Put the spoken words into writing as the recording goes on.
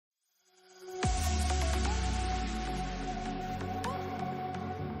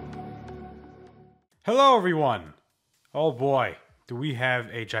Hello everyone! Oh boy, do we have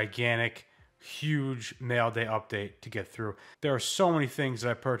a gigantic, huge mail day update to get through. There are so many things that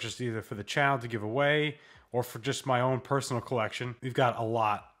I purchased either for the channel to give away or for just my own personal collection. We've got a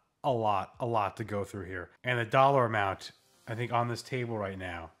lot to go through here. And the dollar amount, I think on this table right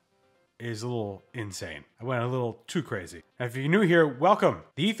now, is a little insane. I went a little too crazy. Now, if you're new here, welcome.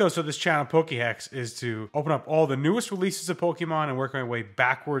 The ethos of this channel, PokeHEX, is to open up all the newest releases of Pokemon and work my way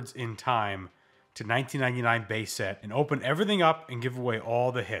backwards in time to 1999 base set and open everything up and give away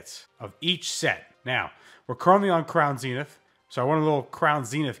all the hits of each set. Now, we're currently on Crown Zenith, so I went a little Crown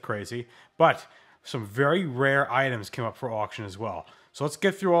Zenith crazy, but some very rare items came up for auction as well. So let's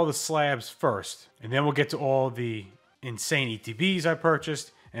get through all the slabs first, and then we'll get to all the insane ETBs I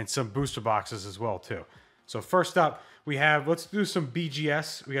purchased and some booster boxes as well too. So first up, we have, let's do some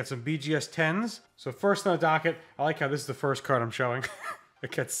BGS. We got some BGS 10s. So first on the docket, I like how this is the first card I'm showing. It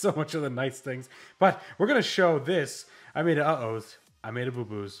gets so much of the nice things. But we're going to show this. I made a uh-ohs. I made a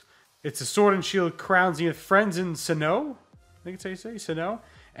boo-boos. It's a Sword and Shield Crown Zenith Friends in Sinnoh. I think it's how you say, Sinnoh.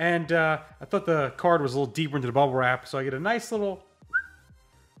 And I thought the card was a little deeper into the bubble wrap, so I get a nice little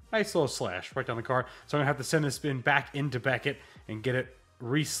slash right down the card. So I'm going to have to send this bin back into Beckett and get it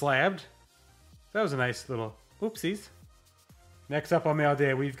re-slabbed. That was a nice little oopsies. Next up on Mail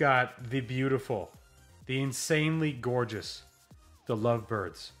Day, we've got the beautiful, the insanely gorgeous, the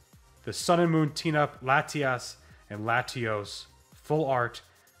Lovebirds, the Sun and Moon Team-Up Latias and Latios Full Art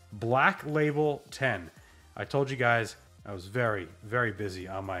Black Label 10. I told you guys I was very busy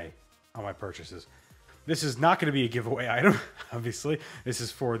on my purchases. This is not going to be a giveaway item, obviously. This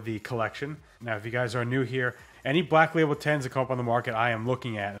is for the collection. Now, if you guys are new here, any Black Label 10s that come up on the market, I am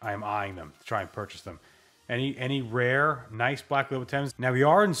looking at, I am eyeing them to try and purchase them. Any rare, nice Black Label 10s. Now, we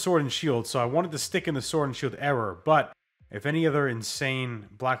are in Sword and Shield, so I wanted to stick in the Sword and Shield error, but if any other insane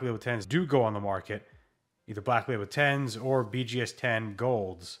Black Label 10s do go on the market, either Black Label 10s or BGS 10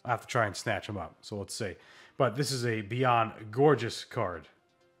 golds, I have to try and snatch them up. So let's see. But this is a beyond gorgeous card.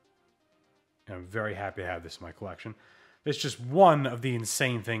 And I'm very happy to have this in my collection. It's just one of the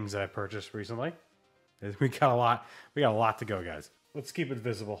insane things that I purchased recently. We got a lot to go, guys. Let's keep it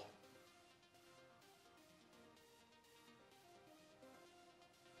visible.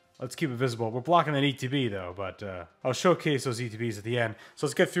 Let's keep it visible. We're blocking an ETB though, but I'll showcase those ETBs at the end. So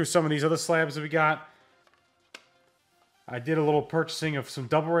let's get through some of these other slabs that we got. I did a little purchasing of some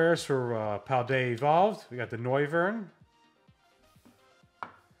double rares for Paldea Evolved. We got the Noivern.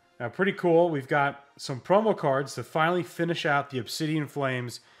 Now, pretty cool. We've got some promo cards to finally finish out the Obsidian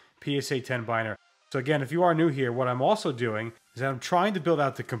Flames PSA 10 binder. So again, if you are new here, what I'm also doing is that I'm trying to build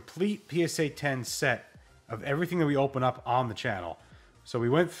out the complete PSA 10 set of everything that we open up on the channel. So we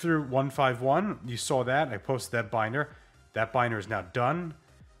went through 151. You saw that. I posted that binder. That binder is now done.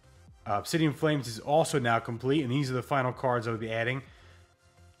 Obsidian Flames is also now complete, and these are the final cards I'll be adding.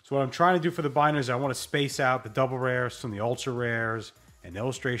 So what I'm trying to do for the binders, I want to space out the double rares from the ultra rares and the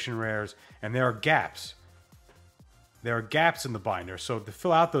illustration rares, and there are gaps. There are gaps in the binder, so to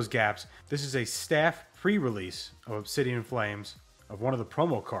fill out those gaps, this is a staff pre-release of Obsidian Flames of one of the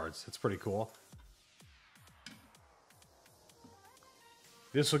promo cards. That's pretty cool.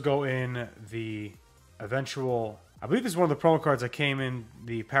 This will go in the eventual, I believe this is one of the promo cards that came in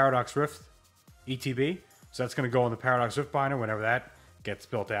the Paradox Rift ETB. So that's going to go in the Paradox Rift binder whenever that gets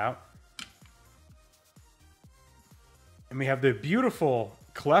built out. And we have the beautiful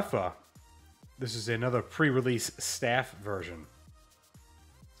Cleffa. This is another pre-release staff version.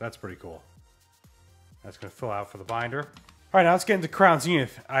 So that's pretty cool. That's going to fill out for the binder. All right, now let's get into Crown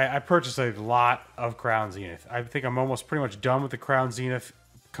Zenith. I purchased a lot of Crown Zenith. I think I'm almost pretty much done with the Crown Zenith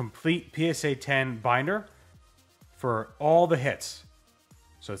complete PSA 10 binder for all the hits.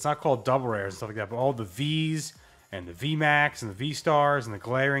 So it's not called double rares and stuff like that, but all the Vs and the VMAX and the V-Stars and the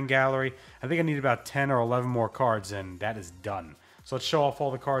Glaring Gallery. I think I need about 10 or 11 more cards, and that is done. So let's show off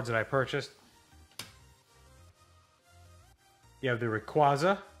all the cards that I purchased. You have the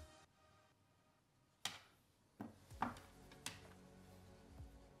Rayquaza.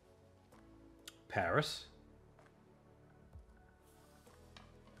 Paris.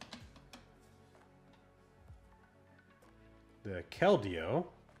 The Keldeo.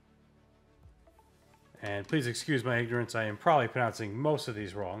 And please excuse my ignorance, I am probably pronouncing most of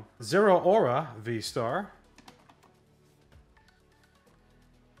these wrong. Zero Aura V-Star.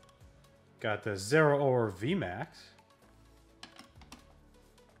 Got the Zero Aura VMAX.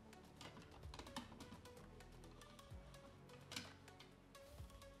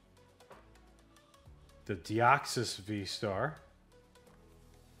 The Deoxys V-Star.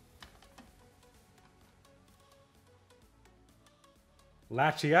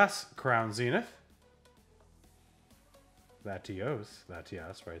 Latias Crown Zenith.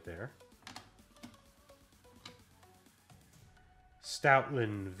 Latios right there.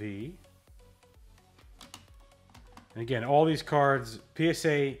 Stoutland V. And again, all these cards,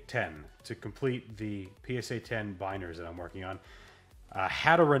 PSA 10 to complete the PSA 10 binders that I'm working on.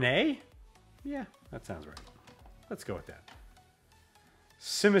 Hatterene? Yeah, that sounds right. Let's go with that.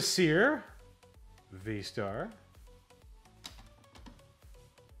 Simisear V-Star.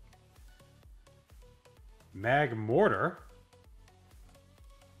 Magmortar.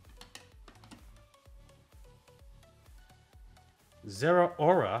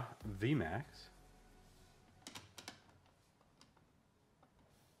 Zeraora VMAX.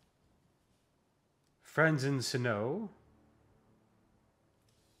 Friends in Sinnoh.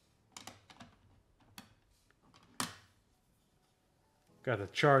 Got the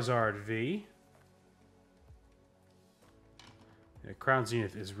Charizard V. Yeah, Crown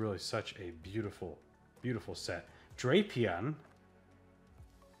Zenith is really such a beautiful, beautiful set. Drapion.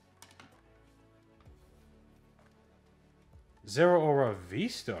 Zeraora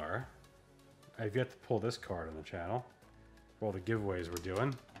V-Star. I've yet to pull this card on the channel for all the giveaways we're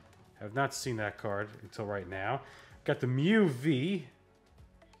doing. Have not seen that card until right now. Got the Mew V.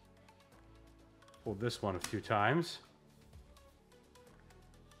 Pulled this one a few times.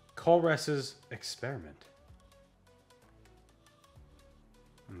 Colress's Experiment.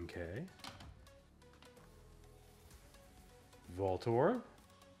 Okay. Voltorb.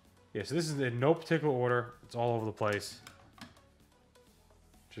 Yeah, so this is in no particular order. It's all over the place.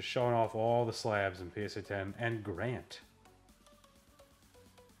 Just showing off all the slabs in PSA 10 and Grant.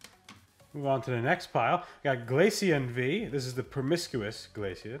 Move on to the next pile. Got Glaceon V. This is the promiscuous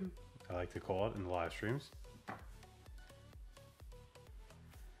Glaceon, I like to call it in the live streams.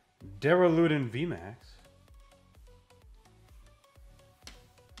 Deraludin VMAX.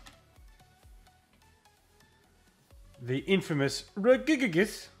 The infamous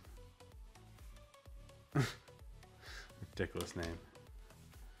Regigigas. Ridiculous name.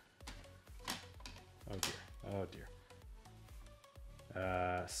 Oh dear. Oh dear.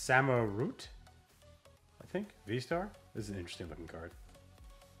 Samurott, I think. V-Star. This is an interesting looking card.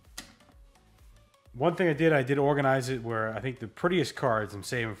 One thing I did organize it where I think the prettiest cards I'm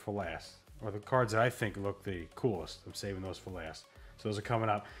saving for last. Or the cards that I think look the coolest. I'm saving those for last. So those are coming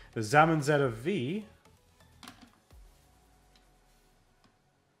up. The Zamazenta V.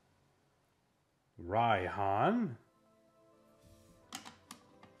 Raihan.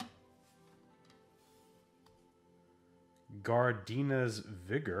 Gardenia's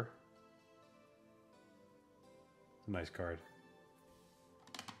Vigor. Nice card.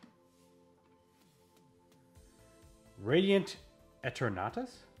 Radiant Eternatus?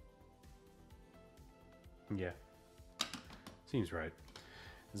 Yeah. Seems right.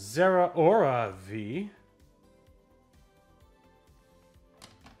 Zeraora V.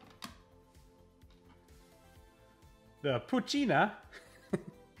 The Puccina.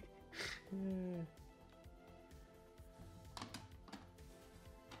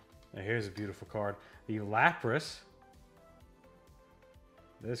 Now here's a beautiful card. The Lapras.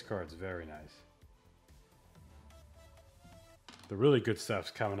 This card's very nice. The really good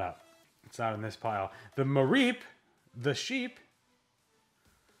stuff's coming up. It's not in this pile. The Mareep. The Sheep.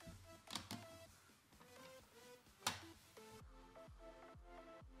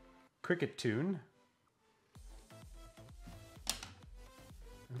 Cricket Tune.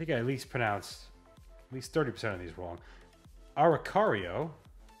 I think I at least pronounced at least 30% of these wrong. Aracario.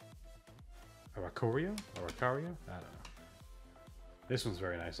 Aracario? Aracario? I don't know. This one's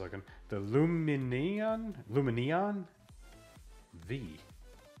very nice looking. The Lumineon V.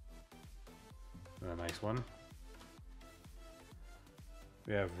 A nice one.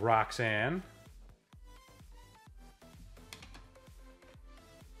 We have Roxanne.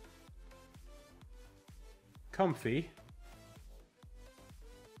 Comfy.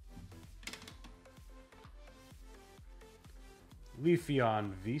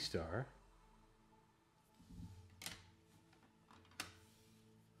 Leafeon V-Star.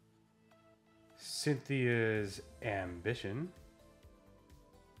 Cynthia's Ambition.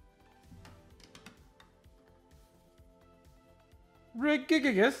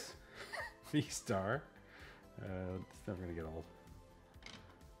 Regigigas V-Star. It's never gonna get old.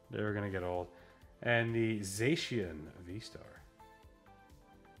 Never gonna get old. And the Zacian V-Star.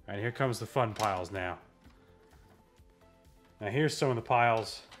 And here comes the fun piles now. Now here's some of the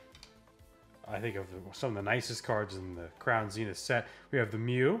piles. I think of some of the nicest cards in the Crown Zenith set. We have the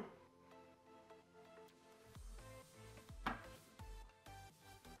Mew.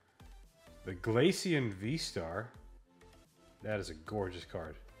 The Glaceon V-Star. That is a gorgeous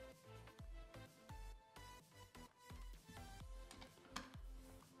card.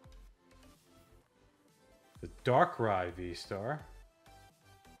 Darkrai V-Star.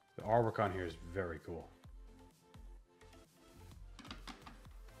 The artwork on here is very cool.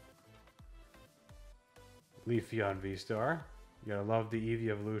 Leafeon V-Star. You gotta love the Eevee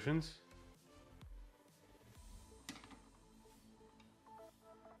evolutions.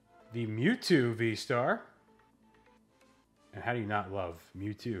 The Mewtwo V-Star. And how do you not love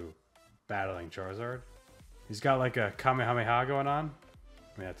Mewtwo battling Charizard? He's got like a Kamehameha going on.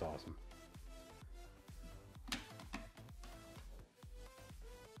 I mean, that's awesome.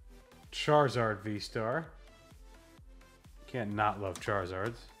 Charizard V-Star. Can't not love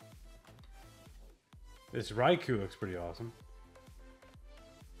Charizards. This Raikou looks pretty awesome.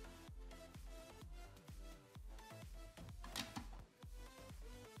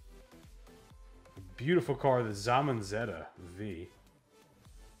 Beautiful card, the Zamanzetta V.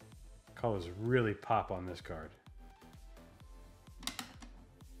 Colors really pop on this card.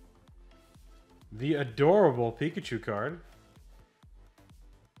 The adorable Pikachu card.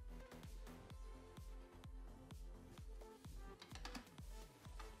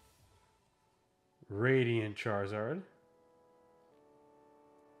 Radiant Charizard.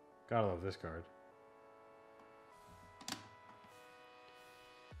 Gotta love this card.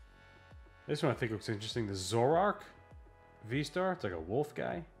 This one I think looks interesting. The Zoroark V-Star. It's like a wolf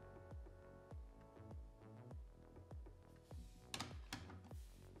guy.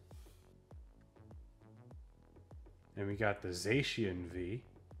 And we got the Zacian V.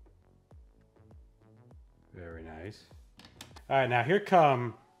 Very nice. All right, now here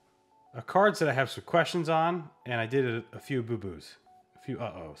come cards that I have some questions on, and I did a few boo-boos, a few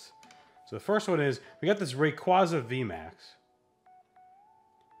uh-ohs. So the first one is, we got this Rayquaza VMAX.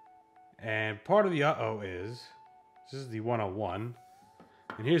 And part of the uh-oh is, this is the 101,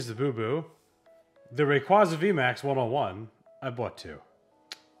 and here's the boo-boo. The Rayquaza VMAX 101, I bought 2.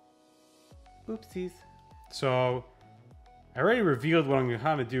 Oopsies. So, I already revealed what I'm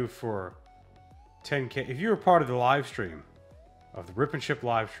going to do for 10K. If you were part of the live stream, of the Rip and Ship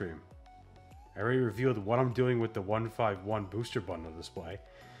live stream, I already revealed what I'm doing with the 151 booster bundle display.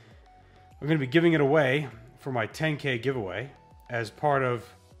 I'm going to be giving it away for my 10K giveaway as part of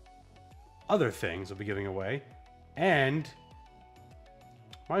other things I'll be giving away. And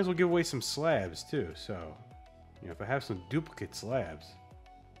might as well give away some slabs too. So, you know, if I have some duplicate slabs,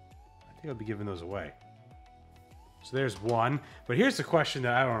 I think I'll be giving those away. So there's one. But here's the question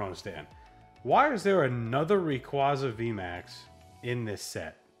that I don't understand. Why is there another Rayquaza VMAX in this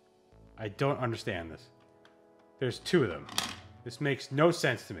set? I don't understand this. There's 2 of them. This makes no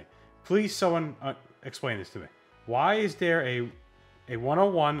sense to me. Please, someone explain this to me. Why is there a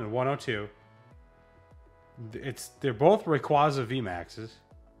 101 and 102? They're both Rayquaza VMAXs.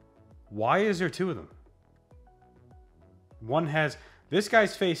 Why is there 2 of them? One has... This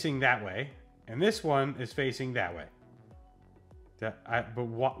guy's facing that way, and this one is facing that way. But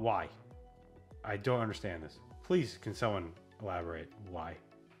why? I don't understand this. Please, can someone elaborate why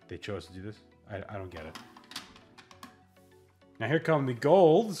they chose to do this? I don't get it. Now here come the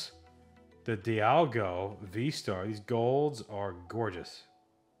golds. The Dialga V-Star. These golds are gorgeous.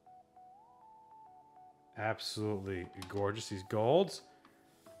 Absolutely gorgeous, these golds.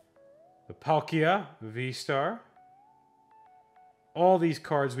 The Palkia V-Star. All these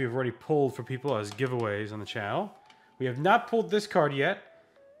cards we have already pulled for people as giveaways on the channel. We have not pulled this card yet.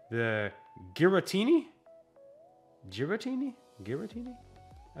 The Giratina? Giratina? Giratina?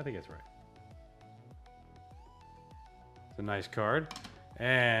 I think that's right. It's a nice card.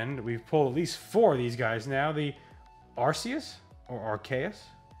 And we've pulled at least 4 of these guys now. The Arceus, or Arceus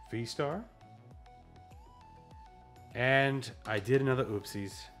V-Star. And I did another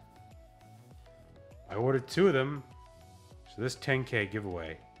oopsies. I ordered 2 of them. So this 10K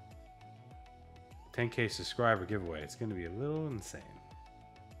giveaway, 10K subscriber giveaway, it's going to be a little insane.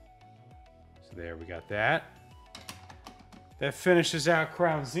 So there, we got that. That finishes out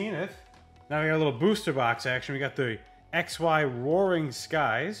Crown Zenith. Now we got a little booster box action. We got the XY Roaring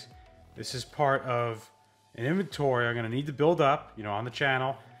Skies. This is part of an inventory I'm going to need to build up, you know, on the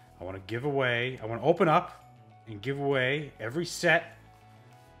channel. I want to give away, I want to open up and give away every set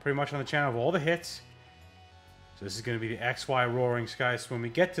pretty much on the channel of all the hits. So this is going to be the XY Roaring Skies. So when we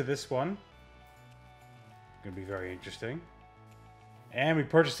get to this one, it's going to be very interesting. And we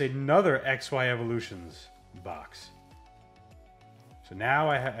purchased another XY Evolutions box. So now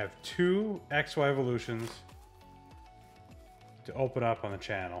I have 2 XY Evolutions to open up on the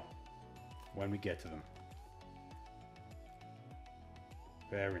channel when we get to them.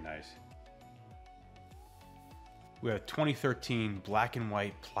 Very nice. We have a 2013 Black and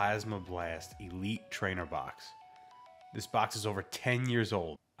White Plasma Blast Elite Trainer box. This box is over 10 years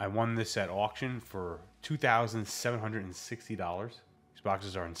old. I won this at auction for $2,760. These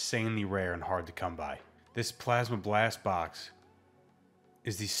boxes are insanely rare and hard to come by. This Plasma Blast box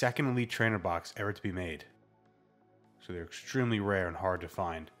is the second Elite Trainer box ever to be made. So they're extremely rare and hard to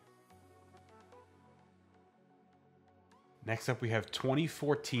find. Next up we have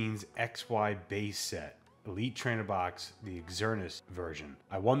 2014's XY base set. Elite Trainer box, the Xernus version.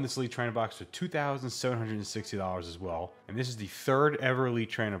 I won this Elite Trainer box for $2,760 as well. And this is the third ever Elite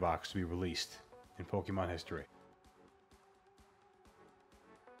Trainer box to be released in Pokemon history.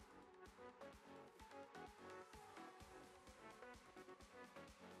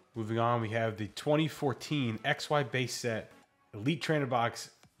 Moving on, we have the 2014 XY base set Elite Trainer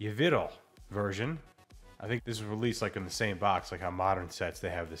box Yveltal version. I think this was released like in the same box, like how modern sets,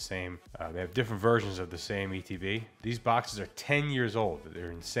 they have the same, they have different versions of the same ETB. These boxes are 10 years old. They're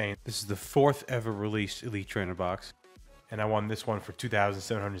insane. This is the fourth ever released Elite Trainer box. And I won this one for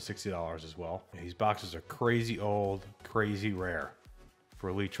 $2,760 as well. These boxes are crazy old, crazy rare for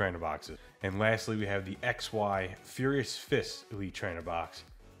Elite Trainer boxes. And lastly, we have the XY Furious Fist Elite Trainer box.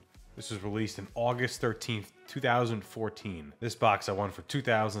 This was released in August 13th, 2014. This box I won for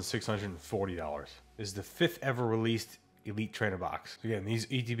 $2,640. This is the fifth ever released Elite Trainer box. So again, these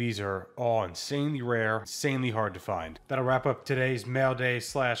ETBs are all insanely rare, insanely hard to find. That'll wrap up today's mail day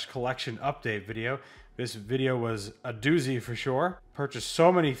 / collection update video. This video was a doozy for sure. Purchased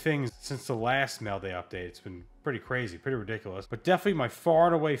so many things since the last mail day update. It's been pretty crazy, pretty ridiculous. But definitely my far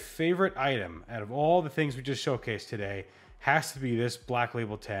and away favorite item out of all the things we just showcased today has to be this Black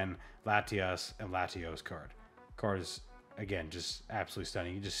Label 10 Latias and Latios card. Card is, again, just absolutely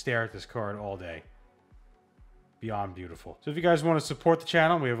stunning. You just stare at this card all day. Beyond beautiful. So if you guys want to support the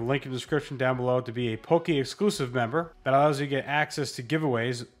channel, we have a link in the description down below to be a PokeHEXclusive member. That allows you to get access to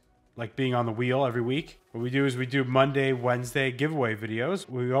giveaways, like being on the wheel every week. What we do is we do Monday, Wednesday giveaway videos.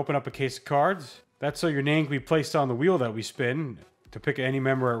 We open up a case of cards. That's so your name can be placed on the wheel that we spin to pick any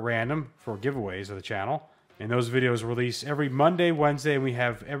member at random for giveaways of the channel. And those videos release every Monday, Wednesday, and we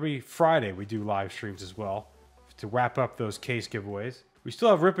have every Friday we do live streams as well to wrap up those case giveaways. We still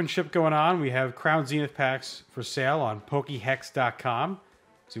have Rip and Ship going on. We have Crown Zenith packs for sale on PokeHEX.com.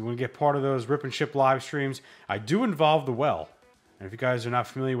 So you want to get part of those Rip and Ship live streams. I do involve the Well. And if you guys are not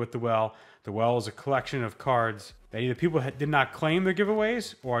familiar with the Well is a collection of cards that either people did not claim their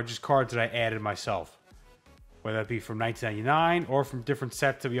giveaways or are just cards that I added myself. Whether that be from 1999 or from different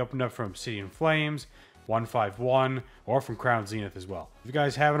sets that we opened up from Obsidian Flames, 151, or from Crown Zenith as well. If you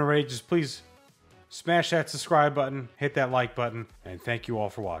guys haven't already, just please smash that subscribe button, hit that like button, and thank you all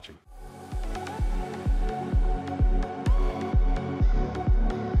for watching.